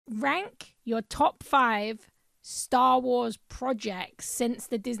Rank your top 5 Star Wars projects since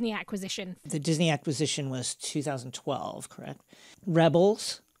the Disney acquisition. The Disney acquisition was 2012, correct?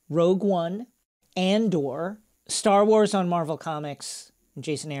 Rebels, Rogue One, Andor, Star Wars on Marvel Comics,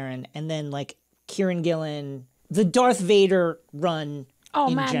 Jason Aaron, and then like Kieran Gillen, the Darth Vader run. Oh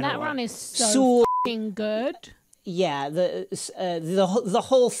in man, general. that run is so f***ing good. Yeah, the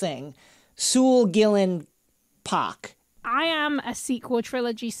whole thing. Sewell, Gillen, Pac. I am a sequel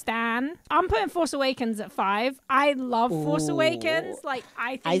trilogy stan. I'm putting Force Awakens at 5. I love Force Awakens. Like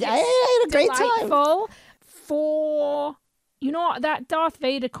I think I had a great delightful. 4. You know what? That Darth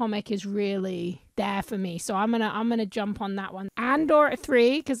Vader comic is really there for me. So I'm gonna jump on that one. Andor at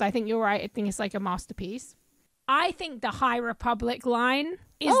 3 because I think you're right. I think it's like a masterpiece. I think the High Republic line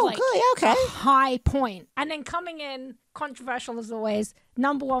is a high point. And then coming in, controversial as always,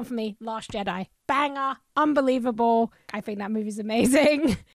 number 1 for me, Last Jedi. Banger, unbelievable. I think that movie's amazing.